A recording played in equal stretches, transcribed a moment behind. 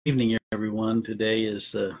Evening, everyone. Today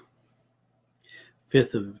is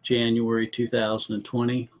 5th of January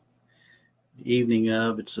 2020. The evening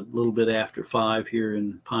of, it's a little bit after 5 here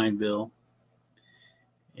in Pineville.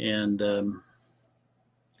 And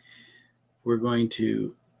we're going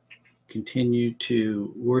to continue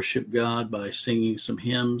to worship God by singing some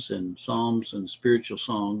hymns and psalms and spiritual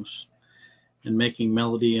songs and making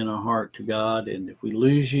melody in our heart to God. And if we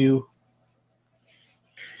lose you,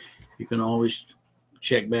 you can always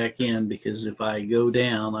check back in, because if I go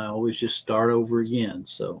down, I always just start over again.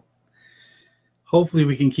 So hopefully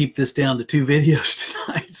we can keep this down to 2 videos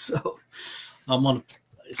tonight. So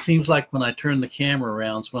it seems like when I turn the camera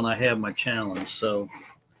around is when I have my challenge. So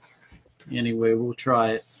anyway, we'll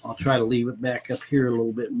try it. I'll try to leave it back up here a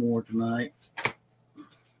little bit more tonight.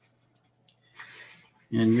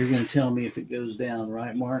 And you're going to tell me if it goes down,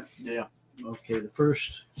 right, Mark? Yeah. Okay, the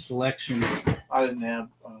first selection. I didn't have...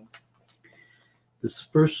 This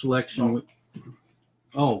first selection.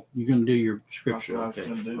 Oh, you're going to do your scripture. Okay.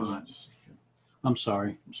 I'm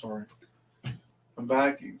sorry. I'm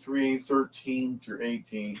back at 3:13 through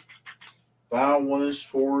 18. Thou winnest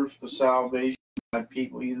forth the salvation of thy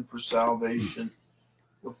people, even for salvation.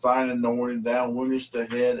 With thine anointing, thou winnest the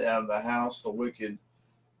head out of the house of the wicked,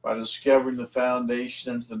 by discovering the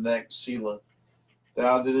foundation unto the next Selah.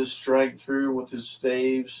 Thou didst strike through with his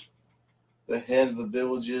staves the head of the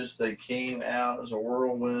villages. They came out as a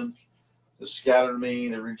whirlwind to scatter me.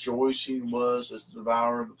 The rejoicing was as to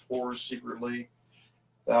devour the poor secretly.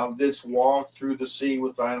 Thou didst walk through the sea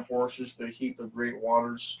with thine horses to a heap of great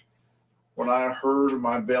waters. When I heard,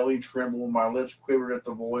 my belly trembled, my lips quivered at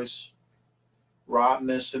the voice.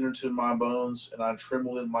 Rottenness entered into my bones, and I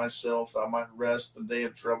trembled in myself, that I might rest the day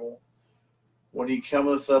of trouble. When he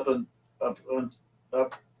cometh up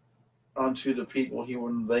unto the people, he will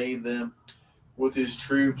invade them with his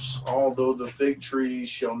troops. Although the fig trees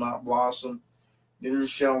shall not blossom, neither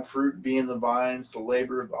shall fruit be in the vines, the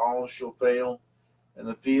labor of the olive shall fail, and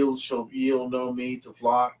the fields shall yield no meat. The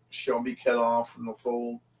flock shall be cut off from the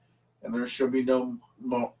fold, and there shall be no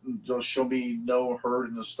herd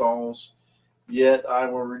in the stalls. Yet I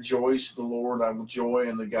will rejoice in the Lord. I will joy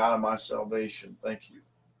in the God of my salvation. Thank you.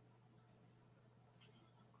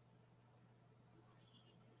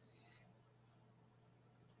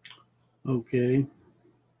 Okay.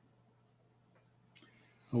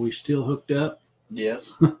 Are we still hooked up?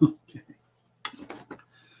 Yes. Okay.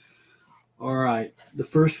 All right. The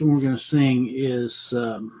first one we're going to sing is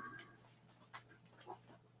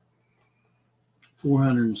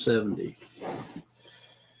 470.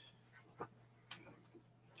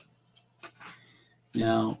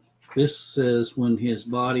 Now, this says when his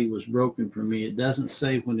body was broken for me. It doesn't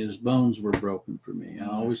say when his bones were broken for me. I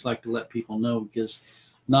always like to let people know, because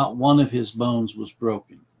not one of his bones was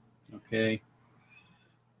broken. Okay?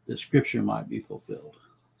 The scripture might be fulfilled.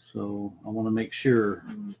 So I want to make sure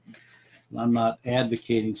I'm not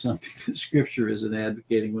advocating something that scripture isn't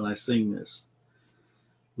advocating when I sing this.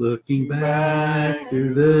 Looking back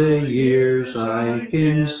through the years, I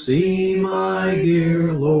can see my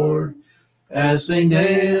dear Lord, as they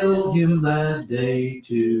nailed him that day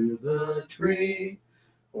to the tree.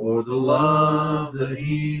 For the love that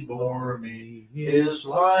he bore me, his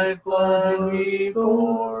lifeblood he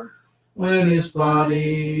bore, when his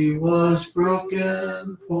body was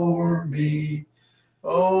broken for me.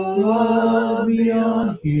 Oh, love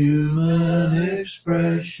beyond human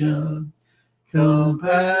expression,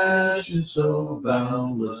 compassion so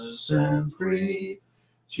boundless and free.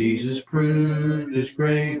 Jesus proved his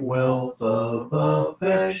great wealth of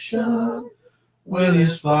affection, when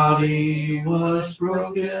his body was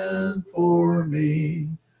broken for me.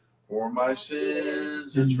 For my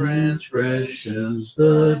sins and transgressions,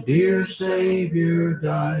 the dear Savior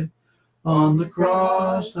died. On the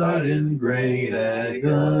cross died in great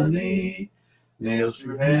agony, nails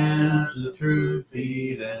through hands and through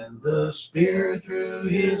feet, and the spear through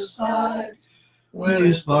his side, when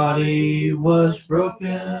his body was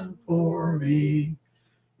broken for me.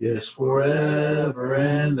 Yes, forever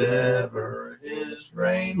and ever his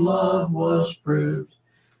great love was proved,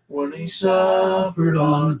 when he suffered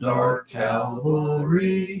on dark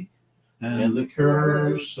Calvary, and the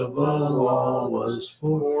curse of the law was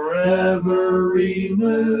forever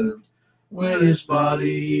removed, when his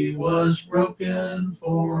body was broken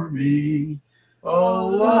for me. Oh,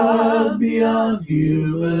 love beyond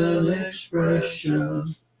human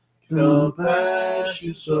expression,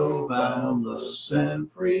 compassion so boundless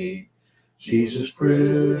and free. Jesus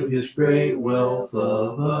proved his great wealth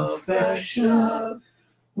of affection,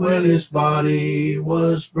 when his body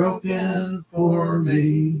was broken for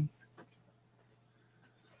me.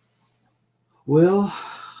 Well,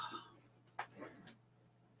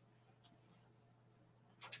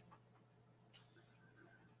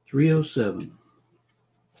 307.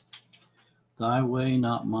 Thy way,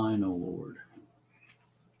 not mine, O Lord.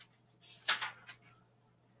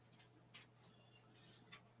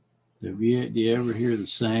 Do you ever hear the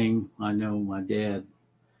saying? I know my dad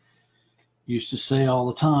used to say all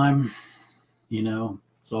the time, you know,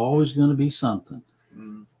 it's always going to be something.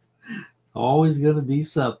 Mm. Always going to be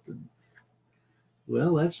something.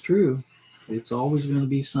 Well, that's true. It's always going to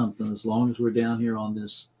be something as long as we're down here on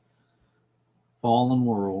this fallen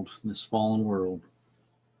world,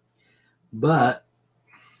 But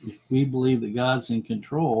if we believe that God's in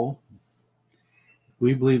control, if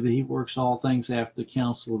we believe that he works all things after the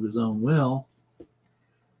counsel of his own will,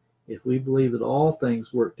 if we believe that all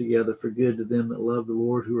things work together for good to them that love the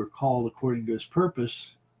Lord, who are called according to his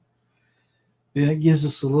purpose, then it gives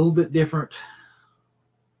us a little bit different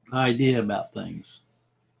idea about things.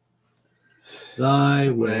 Thy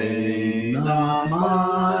way, not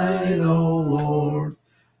mine, O Lord,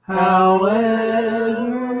 however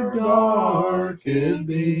dark it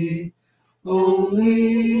be. O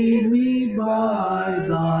lead me by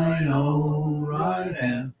thine own right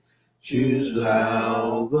hand. Choose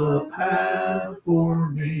thou the path for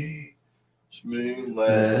me. Smooth,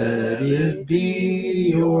 Let it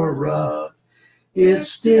be or rough, it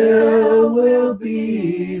still will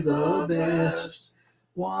be the best.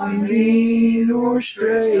 Winding or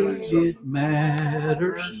straight, it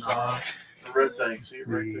matters not. The red thing, see it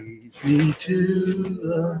right there. Leads me to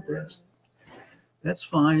the best. That's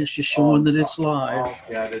fine. It's just showing that it's live. Oh,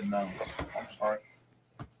 yeah, I didn't know. I'm sorry.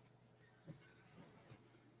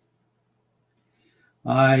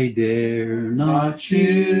 I dare not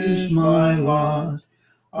choose my lot.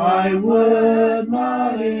 I would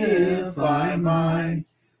not if I might.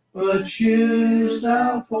 But choose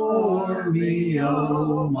thou for me,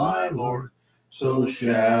 O my Lord, so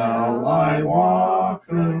shall I walk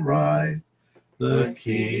aright. The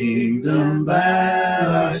kingdom that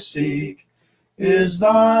I seek is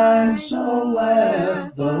thine, so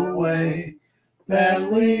let the way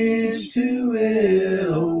that leads to it,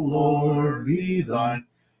 O Lord, be thine,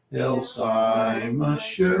 else I must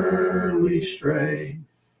surely stray.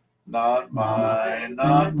 Not mine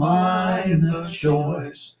the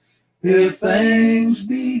choice, if things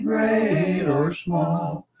be great or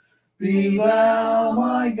small. Be thou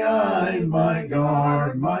my guide, my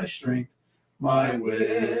guard, my strength, my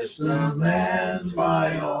wisdom, and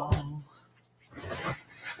my all.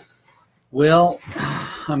 Well,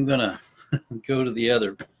 I'm going to go to the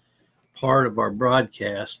other part of our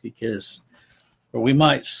broadcast because, or we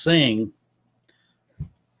might sing.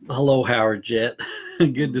 Hello, Howard Jet.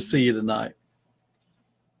 Good to see you tonight.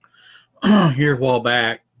 Here a while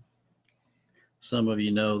back, some of you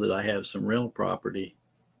know that I have some rental property,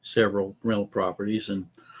 several rental properties, and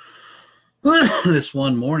this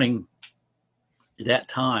one morning, at that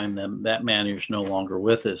time, that manager's no longer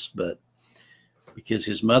with us, but because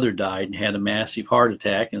his mother died and had a massive heart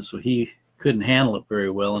attack, and so he couldn't handle it very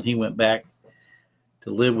well, and he went back to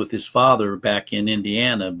live with his father back in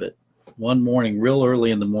Indiana. But one morning, real early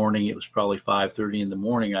in the morning, it was probably 5:30 in the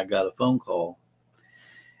morning, I got a phone call.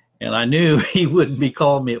 And I knew he wouldn't be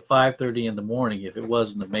calling me at 5:30 in the morning if it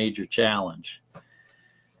wasn't a major challenge.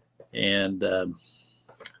 And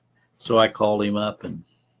so I called him up, and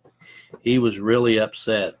he was really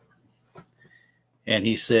upset. And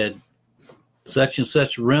he said, such and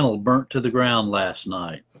such rental burnt to the ground last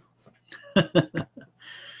night.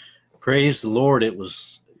 Praise the Lord, it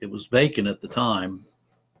was vacant at the time.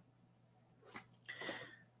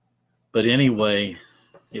 But anyway,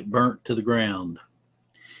 it burnt to the ground.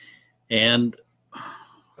 And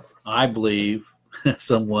I believe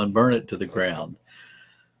someone burned it to the ground.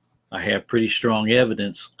 I have pretty strong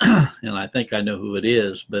evidence, and I think I know who it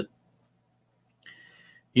is. But,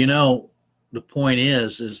 you know, the point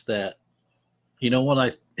is that, you know what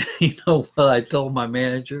I told my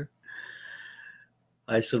manager?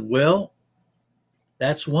 I said, well,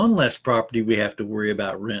 that's one less property we have to worry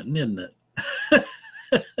about renting, isn't it?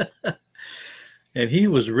 And he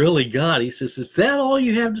was really God. He says, is that all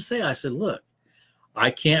you have to say? I said, look,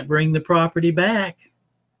 I can't bring the property back.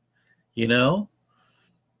 You know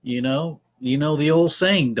the old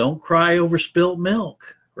saying, don't cry over spilt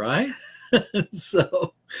milk, right?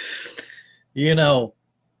 So,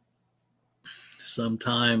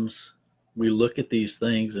 sometimes we look at these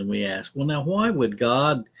things and we ask, well, now why would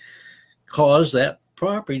God cause that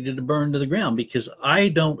property to burn to the ground? Because I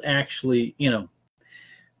don't actually,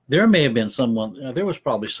 there may have been there was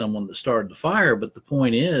probably someone that started the fire, but the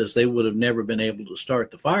point is they would have never been able to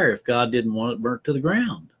start the fire if God didn't want it burnt to the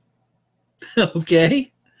ground.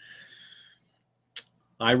 Okay?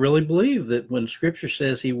 I really believe that when Scripture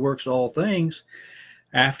says he works all things,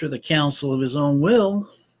 after the counsel of his own will,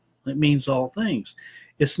 it means all things.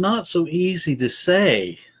 It's not so easy to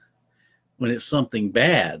say when it's something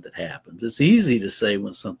bad that happens. It's easy to say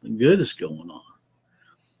when something good is going on.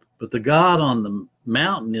 But the God on the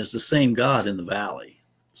mountain is the same God in the valley.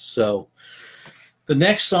 So the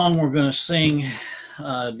next song we're going to sing,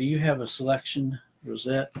 do you have a selection,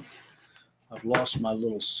 Rosette? I've lost my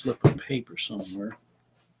little slip of paper somewhere.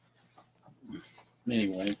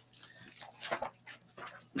 Anyway.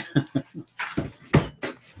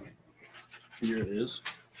 Here it is.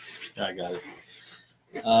 I got it.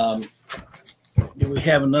 Do we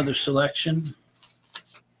have another selection?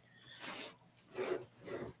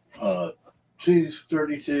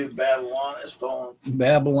 232, Babylon Has Fallen.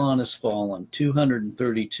 Babylon Has Fallen,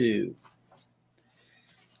 232.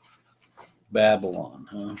 Babylon,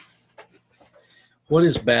 huh? What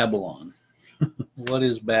is Babylon? What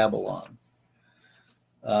is Babylon?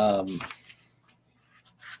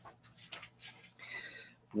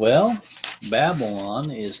 Well,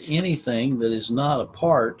 Babylon is anything that is not a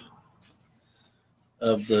part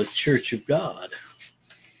of the Church of God.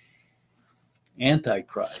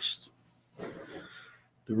 Antichrist.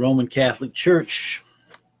 The Roman Catholic Church,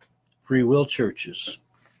 free will churches,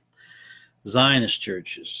 Zionist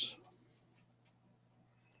churches.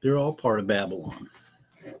 They're all part of Babylon.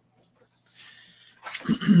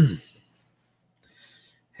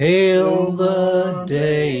 Hail the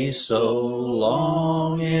day so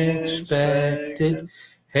long expected.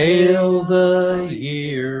 Hail the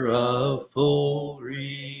year of full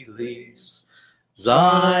release.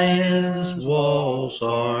 Zion's walls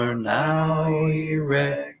are now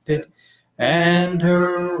erected, and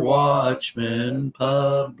her watchmen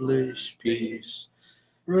publish peace.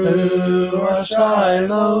 Through our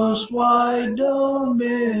Shiloh's wide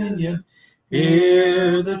dominion,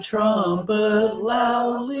 hear the trumpet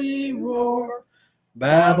loudly roar.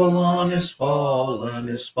 Babylon is fallen,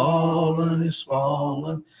 is fallen, is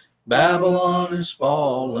fallen. Babylon is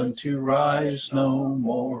fallen to rise no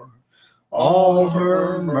more. All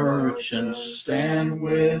her merchants stand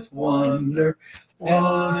with wonder.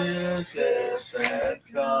 What is this that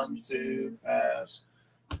comes to pass?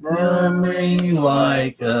 Murmuring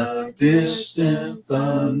like a distant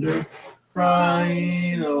thunder,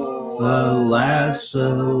 crying, oh, alas,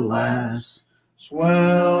 alas.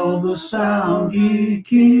 Swell the sound, ye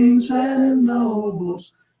kings and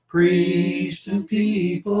nobles, priests and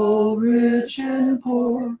people, rich and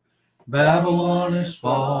poor. Babylon is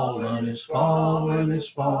fallen, is fallen, is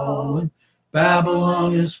fallen.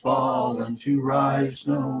 Babylon is fallen to rise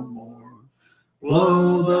no more.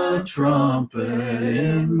 Blow the trumpet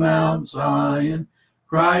in Mount Zion,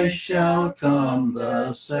 Christ shall come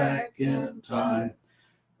the second time,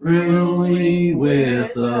 ruling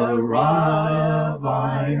with a rod of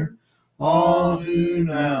iron, all who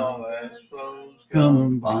now as foes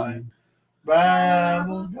combine.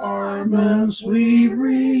 Babel's garments we've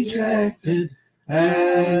rejected,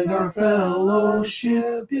 and our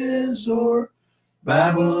fellowship is o'er.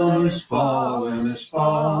 Babylon is fallen, is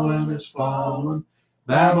fallen, is fallen.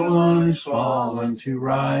 Babylon is fallen to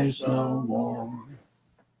rise no more.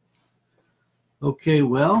 Okay,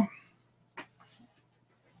 well,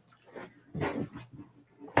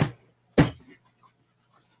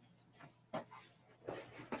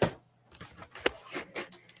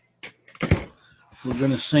 we're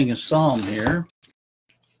going to sing a psalm here.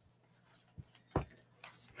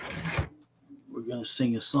 We're going to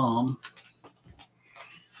sing a psalm.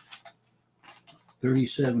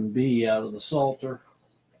 37B out of the Psalter.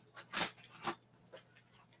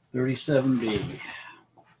 37B.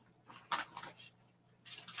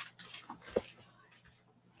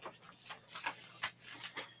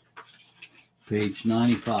 Page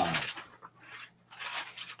 95.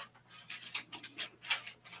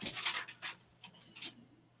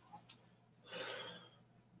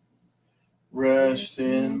 Rest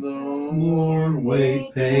in the Lord,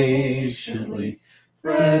 wait patiently.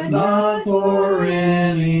 Fret not for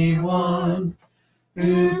anyone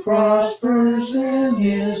who prospers in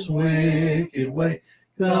his wicked way,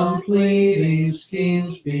 completing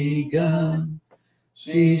schemes begun.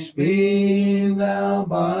 Cease being thou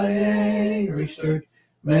by anger stirred,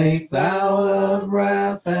 make thou of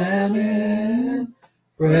wrath an end.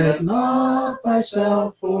 Fret not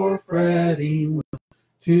thyself for fretting,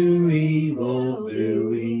 to evil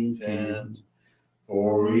doing tend.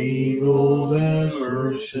 For evil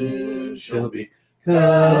doers soon shall be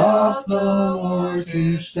cut off, no more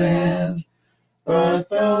to stand. But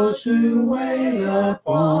those who wait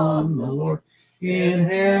upon the Lord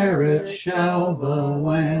inherit shall the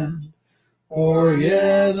land. For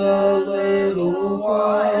yet a little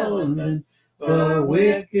while, and then The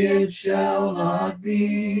wicked shall not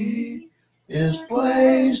be. His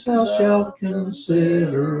place thou shalt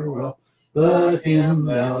consider well, but him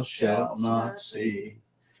thou shalt not see.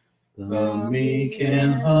 The meek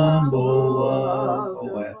and humble of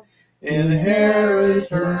the land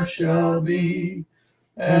inheritors shall be,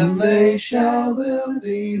 and they shall then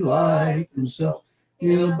delight themselves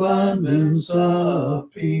in abundance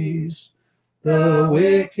of peace. The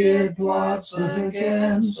wicked plots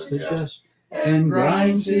against the just, and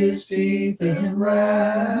grinds his teeth in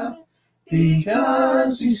wrath,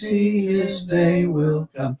 because he sees his day will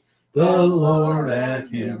come, the Lord at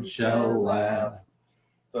him shall laugh.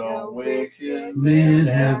 The wicked men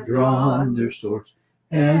have drawn their swords,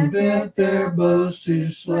 and bent their bows to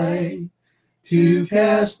slay, to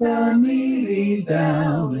cast the needy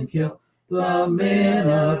down and kill the men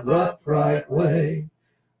of upright way.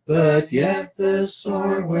 But yet the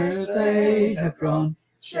sword which they have drawn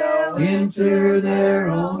shall enter their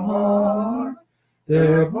own heart.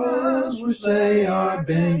 Their bows which they are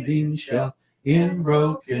bending shall in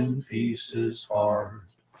broken pieces part.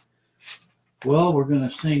 Well, we're going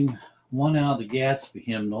to sing one out of the Gatsby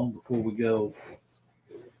hymnal before we go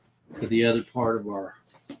to the other part of our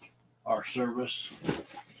service.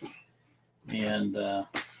 And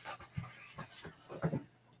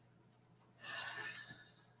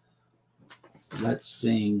let's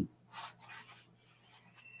sing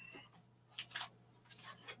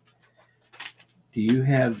Do you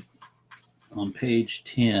have on page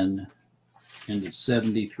 10 and it's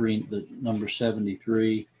 73, the number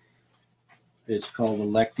 73, it's called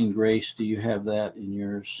Electing Grace. Do you have that in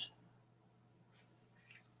yours?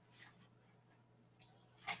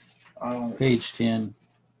 Page 10.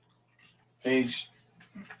 I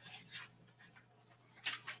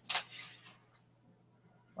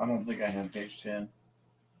don't think I have page 10.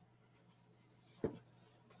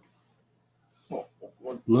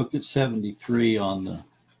 Look at 73 on the.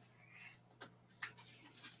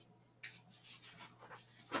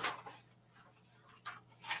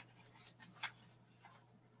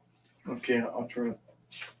 Okay, I'll try to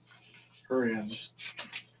hurry.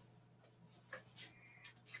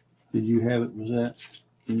 Did you have it? Was that?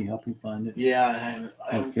 Can you help me find it? Yeah, I have it.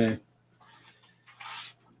 Okay.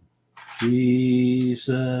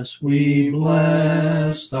 Jesus, we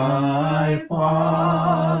bless thy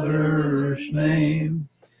Father's name.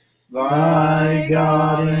 Thy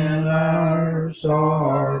God and ours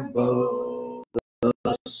are both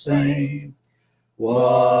the same.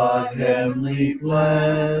 What heavenly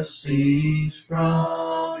blessings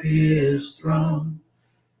from his throne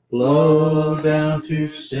flow down to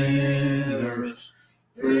sinners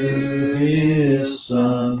through his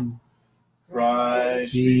Son.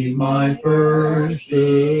 Christ be my first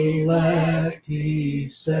elect, he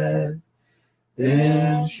said,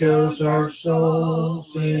 then shows our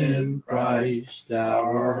souls in Christ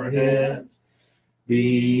our head.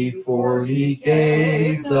 Before he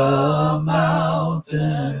gave the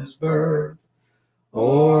mountains birth,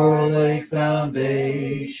 or laid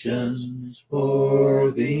foundations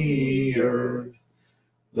for the earth,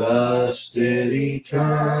 thus did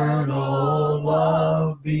eternal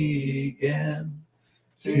love begin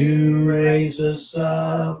to raise us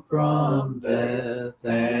up from death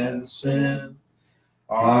and sin.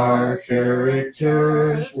 Our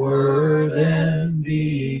characters were then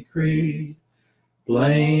decreed,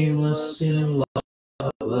 blameless in love,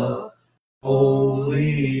 the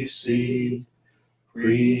holy seed,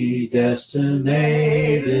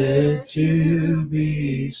 predestinated to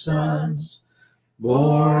be sons,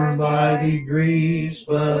 born by degrees,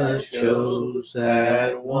 but chose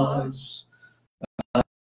at once a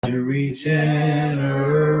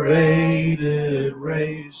regenerated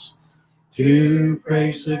race to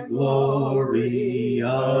praise the glory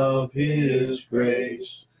of his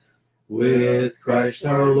grace. With Christ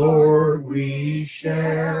our Lord we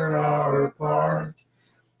share our part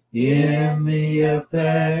in the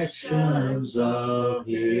affections of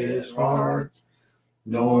his heart,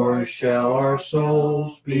 nor shall our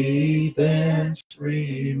souls be thence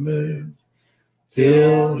removed,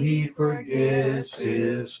 till he forgets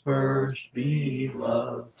his first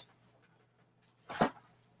beloved.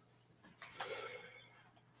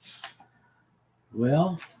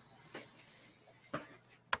 Well,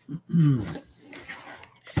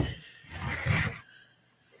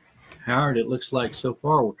 Howard, it looks like so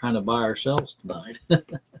far we're kind of by ourselves tonight.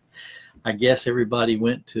 I guess everybody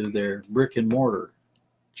went to their brick and mortar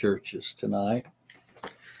churches tonight,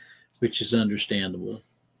 which is understandable.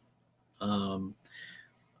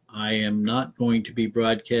 I am not going to be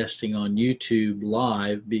broadcasting on YouTube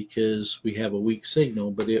live because we have a weak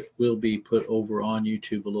signal, but it will be put over on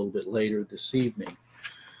YouTube a little bit later this evening.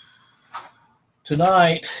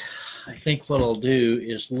 Tonight, I think what I'll do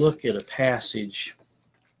is look at a passage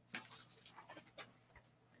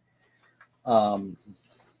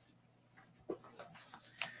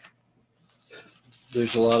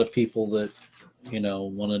there's a lot of people that,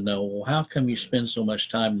 want to know, well, how come you spend so much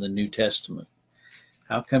time in the New Testament?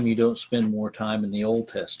 How come you don't spend more time in the Old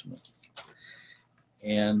Testament?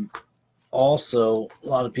 And also, a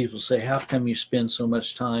lot of people say, how come you spend so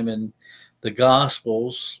much time in the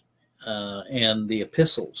Gospels and the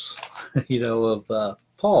epistles, of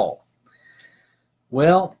Paul?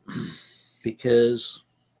 Well, because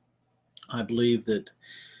I believe that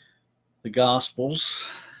the Gospels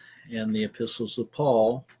and the epistles of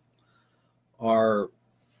Paul are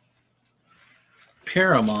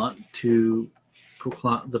paramount to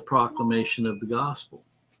the proclamation of the gospel,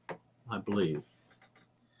 I believe.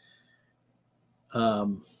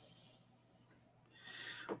 One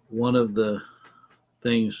of the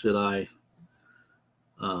things that I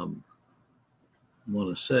want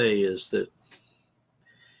to say is that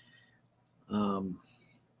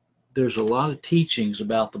there's a lot of teachings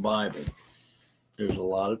about the Bible. There's a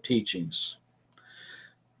lot of teachings,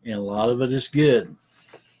 and a lot of it is good.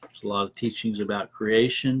 There's a lot of teachings about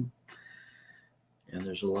creation, and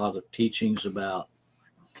there's a lot of teachings about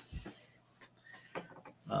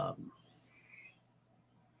a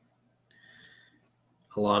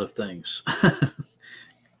lot of things.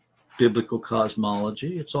 Biblical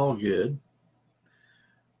cosmology, it's all good.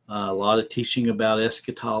 A lot of teaching about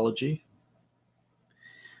eschatology.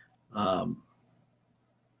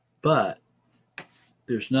 But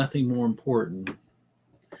there's nothing more important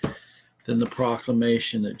than the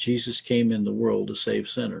proclamation that Jesus came in the world to save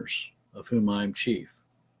sinners, of whom I am chief.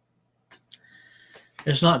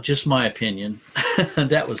 It's not just my opinion.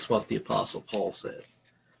 That was what the Apostle Paul said.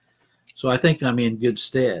 So I think I'm in good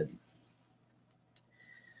stead.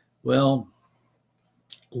 Well,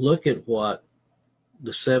 look at what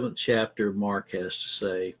the 7th chapter of Mark has to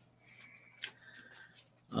say.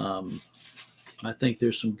 I think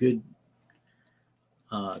there's some good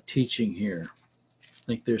teaching here. I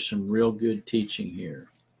think there's some real good teaching here.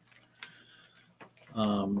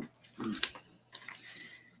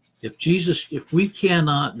 If we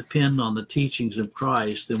cannot depend on the teachings of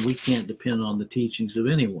Christ, then we can't depend on the teachings of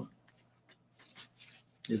anyone.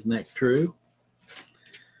 Isn't that true?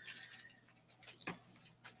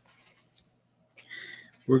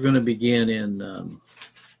 We're going to begin in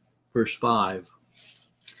verse 5.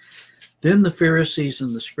 Then the Pharisees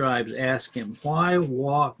and the scribes asked him, "Why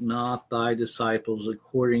walk not thy disciples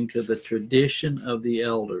according to the tradition of the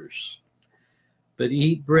elders, but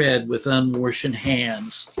eat bread with unwashen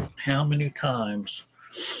hands?" How many times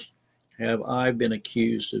have I been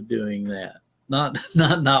accused of doing that?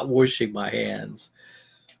 Not washing my hands,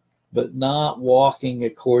 but not walking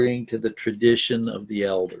according to the tradition of the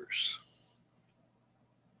elders.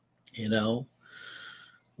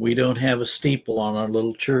 We don't have a steeple on our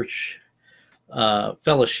little church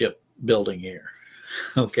fellowship building here.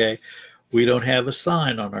 Okay, we don't have a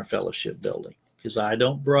sign on our fellowship building because I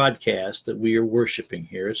don't broadcast that we are worshiping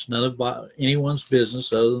here. It's none of anyone's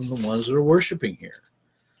business other than the ones that are worshiping here.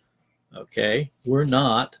 Okay, we're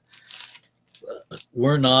not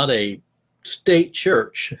a state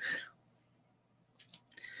church.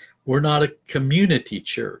 We're not a community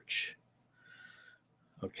church.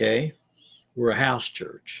 Okay, we're a house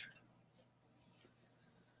church.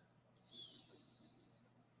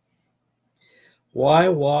 Why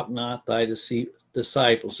walk not thy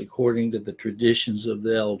disciples according to the traditions of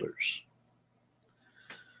the elders?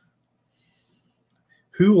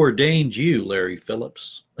 Who ordained you, Larry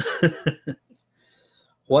Phillips?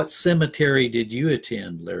 What cemetery did you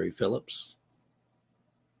attend, Larry Phillips?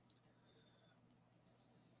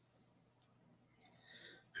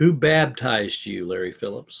 Who baptized you, Larry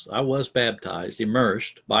Phillips? I was baptized,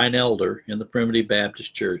 immersed by an elder in the Primitive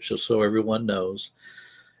Baptist Church, so everyone knows.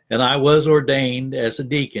 And I was ordained as a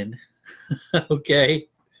deacon. Okay.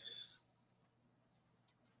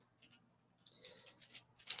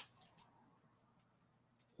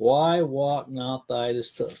 Why walk not thy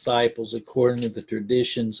disciples according to the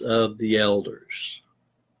traditions of the elders?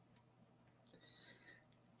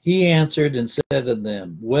 He answered and said to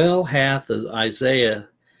them, Well hath Isaiah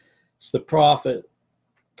the prophet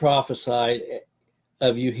prophesied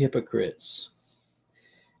of you hypocrites.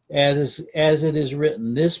 As it is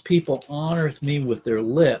written, this people honoreth me with their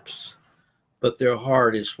lips, but their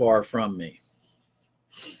heart is far from me.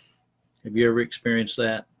 Have you ever experienced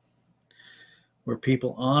that? where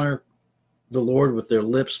people honor the Lord with their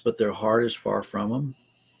lips, but their heart is far from Him.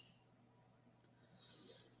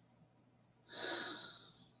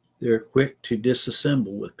 They're quick to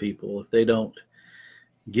disassemble with people if they don't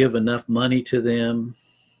give enough money to them.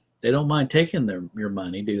 They don't mind taking your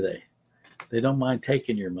money, do they? They don't mind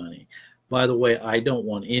taking your money. By the way, I don't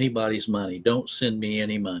want anybody's money. Don't send me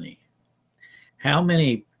any money. How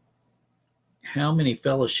many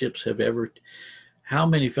fellowships have ever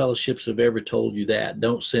told you that?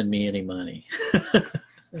 Don't send me any money.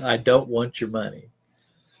 I don't want your money.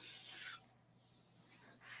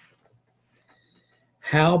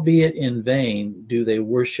 Howbeit in vain do they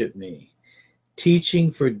worship me,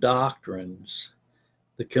 teaching for doctrines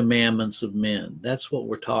the commandments of men. That's what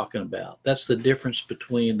we're talking about. That's the difference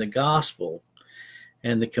between the gospel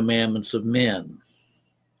and the commandments of men.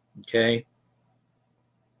 Okay?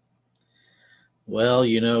 Well,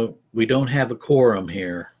 we don't have a quorum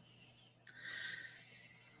here.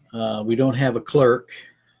 We don't have a clerk,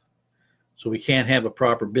 so we can't have a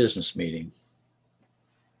proper business meeting.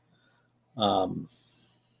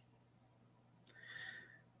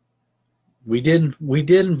 We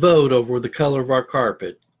didn't vote over the color of our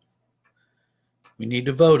carpet. We need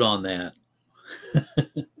to vote on that.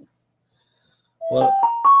 Well,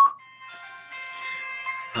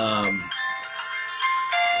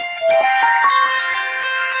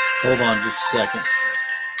 hold on just a second.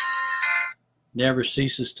 Never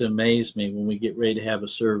ceases to amaze me when we get ready to have a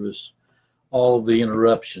service, all of the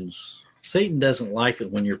interruptions. Satan doesn't like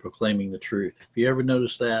it when you're proclaiming the truth. Have you ever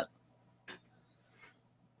noticed that?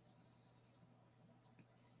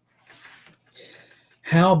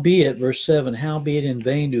 Howbeit, verse 7, howbeit in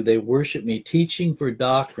vain do they worship me, teaching for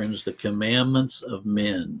doctrines the commandments of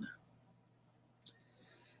men.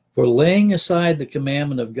 For laying aside the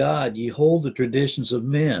commandment of God, ye hold the traditions of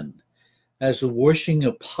men, as the washing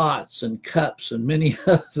of pots and cups and many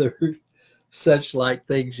other such like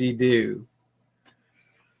things ye do.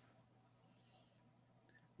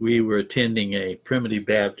 We were attending a Primitive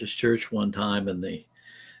Baptist church one time, and the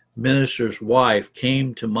minister's wife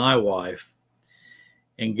came to my wife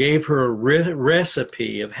and gave her a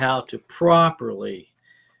recipe of how to properly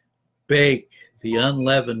bake the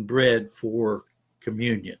unleavened bread for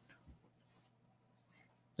communion.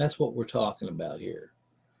 That's what we're talking about here.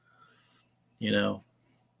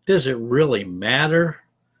 Does it really matter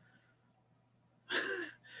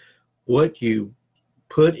what you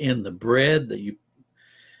put in the bread that you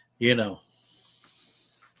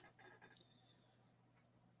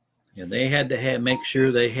And they had to make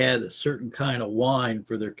sure they had a certain kind of wine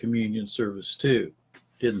for their communion service too,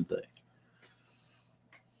 didn't they?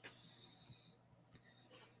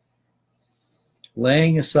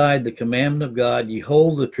 Laying aside the commandment of God, ye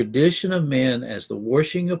hold the tradition of men, as the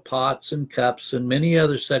washing of pots and cups and many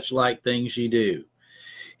other such like things ye do.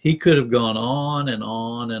 He could have gone on and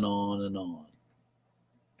on and on and on.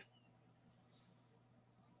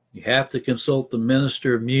 You have to consult the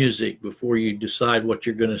minister of music before you decide what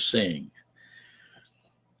you're going to sing.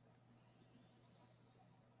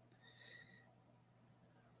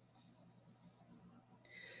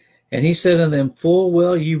 And he said unto them, full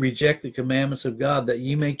well ye reject the commandments of God, that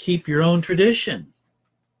ye may keep your own tradition.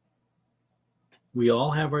 We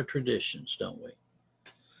all have our traditions, don't we?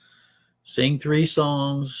 Sing 3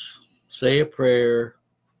 songs, say a prayer,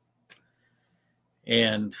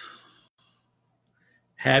 and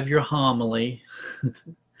have your homily,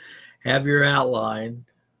 have your outline,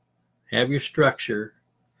 have your structure.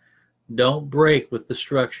 Don't break with the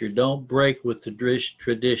structure. Don't break with the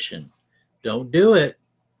tradition. Don't do it.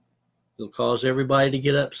 It'll cause everybody to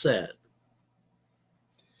get upset.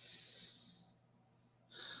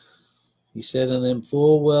 He said unto them,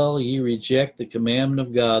 full well ye reject the commandment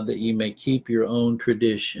of God, that ye may keep your own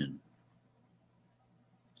tradition.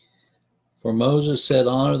 For Moses said,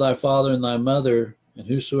 honor thy father and thy mother, and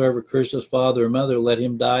whosoever curseth father or mother, let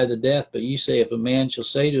him die the death. But ye say, if a man shall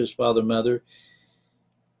say to his father or mother,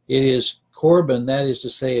 it is Corban, that is to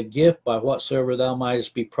say, a gift, by whatsoever thou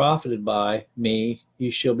mightest be profited by me, ye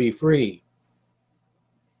shall be free.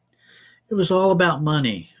 It was all about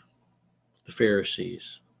money, the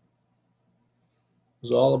Pharisees. It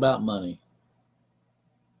was all about money.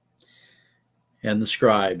 And the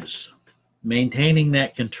scribes, maintaining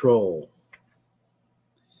that control.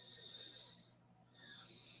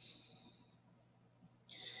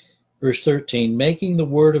 Verse 13, making the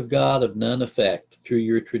word of God of none effect through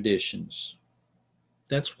your traditions.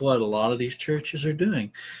 That's what a lot of these churches are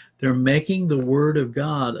doing. They're making the word of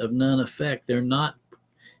God of none effect. They're not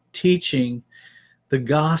teaching the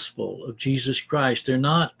gospel of Jesus Christ. They're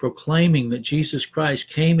not proclaiming that Jesus Christ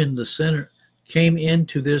came into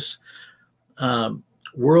this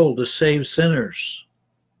world to save sinners.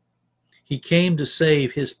 He came to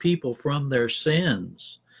save his people from their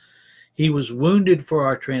sins. He was wounded for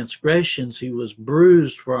our transgressions. He was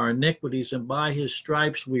bruised for our iniquities, and by his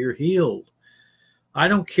stripes we are healed. I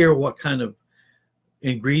don't care what kind of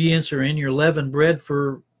ingredients are in your leavened bread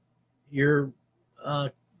for your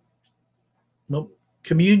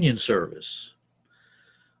communion service.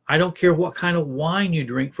 I don't care what kind of wine you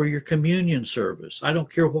drink for your communion service. I don't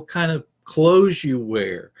care what kind of clothes you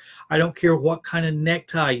wear. I don't care what kind of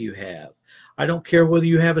necktie you have. I don't care whether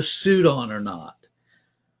you have a suit on or not.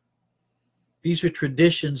 These are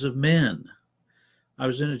traditions of men. I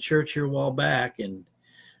was in a church here a while back, and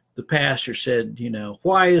the pastor said,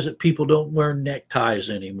 why is it people don't wear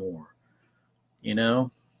neckties anymore?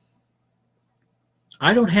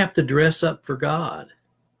 I don't have to dress up for God.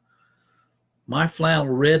 My flannel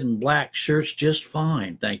red and black shirt's just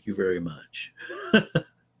fine. Thank you very much.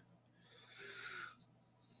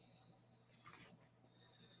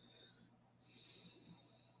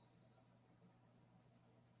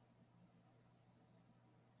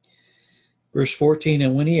 Verse 14,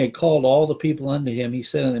 and when he had called all the people unto him, he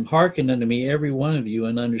said unto them, hearken unto me, every one of you,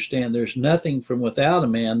 and understand there's nothing from without a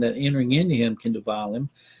man that entering into him can defile him,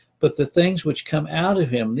 but the things which come out of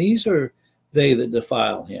him, these are they that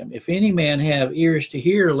defile him. If any man have ears to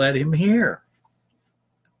hear, let him hear.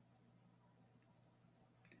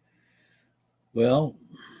 Well,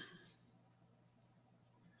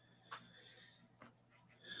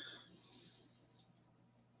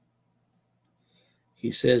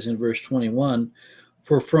 he says in verse 21,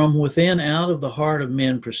 for from within out of the heart of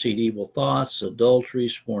men proceed evil thoughts,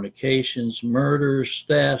 adulteries, fornications, murders,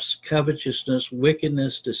 thefts, covetousness,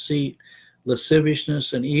 wickedness, deceit,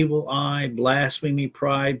 lasciviousness, an evil eye, blasphemy,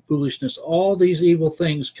 pride, foolishness. All these evil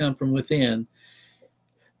things come from within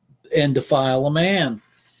and defile a man.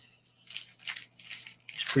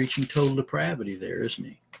 He's preaching total depravity there, isn't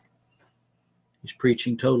he? He's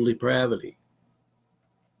preaching total depravity.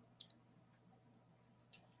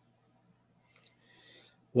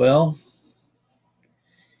 Well,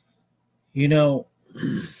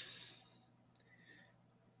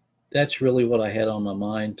 that's really what I had on my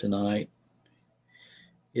mind tonight,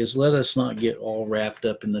 is let us not get all wrapped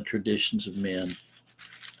up in the traditions of men.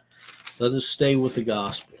 Let us stay with the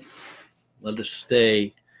gospel. Let us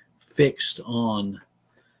stay fixed on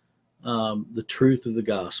the truth of the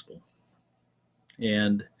gospel.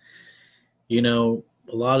 And,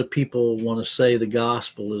 a lot of people want to say the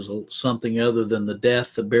gospel is something other than the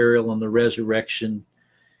death, the burial, and the resurrection,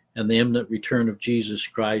 and the imminent return of Jesus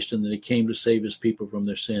Christ, and that he came to save his people from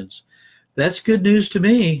their sins. That's good news to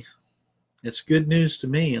me. It's good news to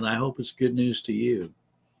me, and I hope it's good news to you.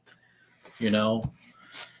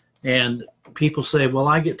 And people say, well,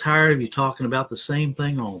 I get tired of you talking about the same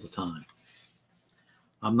thing all the time.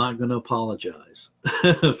 I'm not going to apologize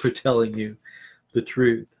for telling you the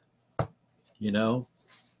truth.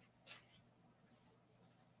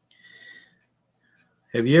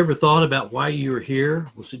 Have you ever thought about why you were here?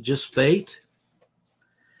 Was it just fate?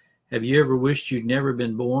 Have you ever wished you'd never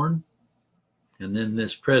been born? And then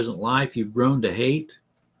this present life you've grown to hate?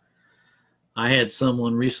 I had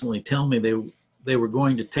someone recently tell me they were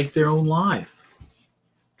going to take their own life.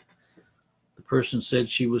 The person said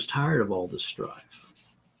she was tired of all this strife.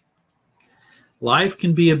 Life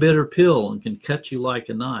can be a bitter pill and can cut you like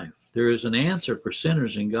a knife. There is an answer for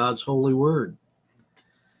sinners in God's holy word.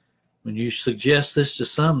 When you suggest this to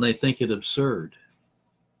some, they think it absurd.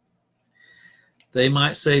 They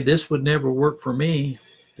might say, this would never work for me,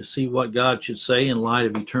 to see what God should say in light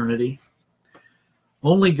of eternity.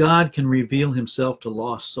 Only God can reveal himself to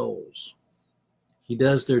lost souls. He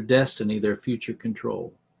does their destiny, their future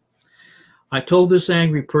control. I told this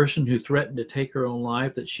angry person who threatened to take her own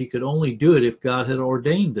life that she could only do it if God had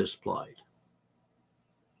ordained this plight.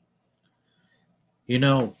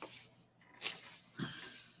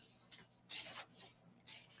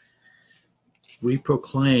 We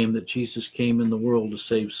proclaim that Jesus came in the world to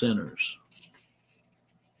save sinners.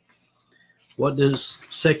 What does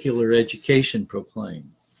secular education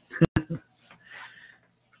proclaim?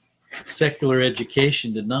 Secular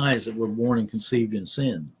education denies that we're born and conceived in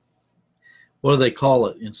sin. What do they call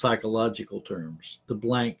it in psychological terms? The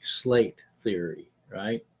blank slate theory,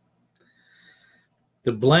 right?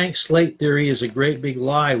 The blank slate theory is a great big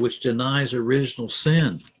lie which denies original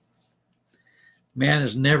sin. Man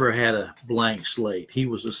has never had a blank slate. He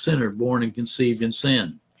was a sinner born and conceived in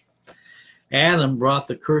sin. Adam brought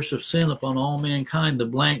the curse of sin upon all mankind. The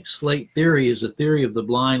blank slate theory is a theory of the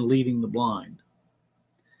blind leading the blind.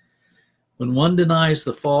 When one denies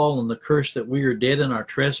the fall and the curse that we are dead in our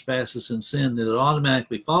trespasses and sin, that it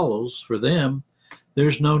automatically follows for them,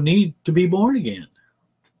 there's no need to be born again.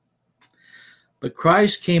 But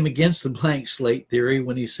Christ came against the blank slate theory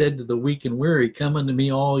when he said to the weak and weary, "Come unto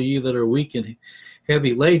me, all ye that are weak and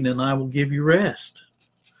heavy laden, and I will give you rest."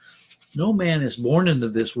 No man is born into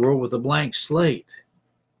this world with a blank slate.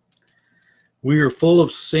 We are full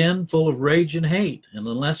of sin, full of rage and hate, and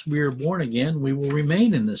unless we are born again, we will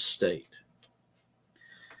remain in this state.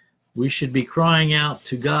 We should be crying out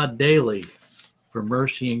to God daily for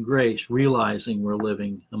mercy and grace, realizing we're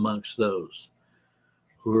living amongst those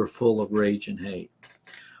who are full of rage and hate.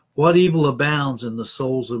 What evil abounds in the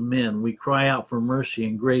souls of men? We cry out for mercy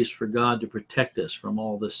and grace for God to protect us from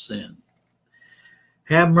all this sin.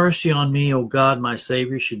 Have mercy on me, O God, my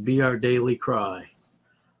Savior, should be our daily cry.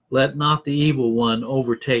 Let not the evil one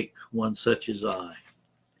overtake one such as I.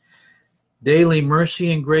 Daily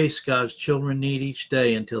mercy and grace God's children need each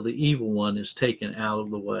day until the evil one is taken out of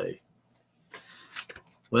the way.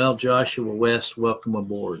 Well, Joshua West, welcome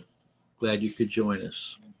aboard. Glad you could join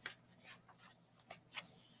us.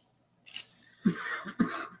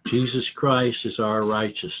 Jesus Christ is our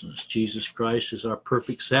righteousness. Jesus Christ is our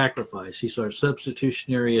perfect sacrifice. He's our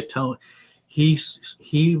substitutionary atonement. He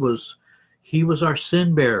was our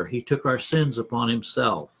sin bearer. He took our sins upon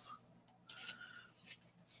himself.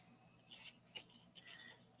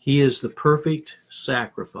 He is the perfect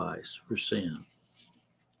sacrifice for sin.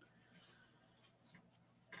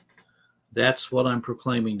 That's what I'm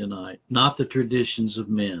proclaiming tonight, not the traditions of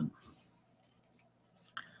men.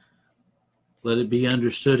 Let it be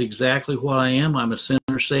understood exactly what I am. I'm a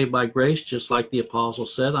sinner saved by grace, just like the apostle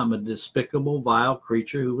said. I'm a despicable, vile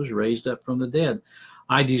creature who was raised up from the dead.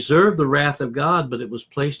 I deserve the wrath of God, but it was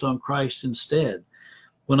placed on Christ instead.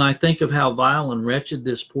 When I think of how vile and wretched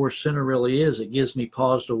this poor sinner really is, it gives me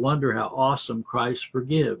pause to wonder how awesome Christ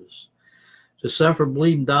forgives. To suffer,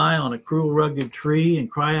 bleed, and die on a cruel, rugged tree and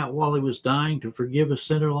cry out while he was dying to forgive a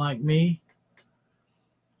sinner like me?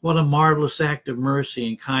 What a marvelous act of mercy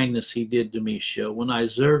and kindness he did to me show. When I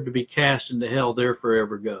deserved to be cast into hell, there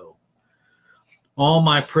forever go. All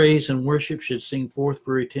my praise and worship should sing forth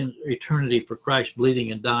for eternity for Christ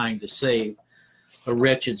bleeding and dying to save a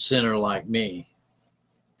wretched sinner like me.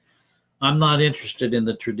 I'm not interested in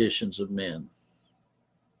the traditions of men.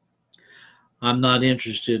 I'm not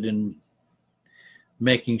interested in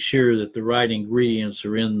making sure that the right ingredients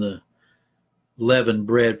are in the leavened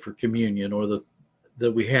bread for communion, or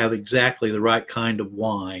that we have exactly the right kind of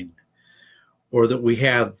wine, or that we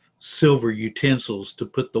have silver utensils to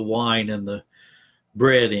put the wine and the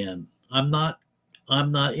bread in. I'm not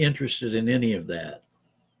interested in any of that.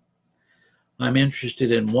 I'm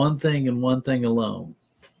interested in one thing and one thing alone.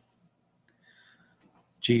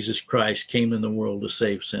 Jesus Christ came in the world to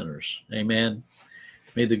save sinners. Amen.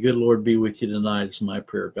 May the good Lord be with you tonight is my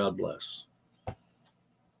prayer. God bless.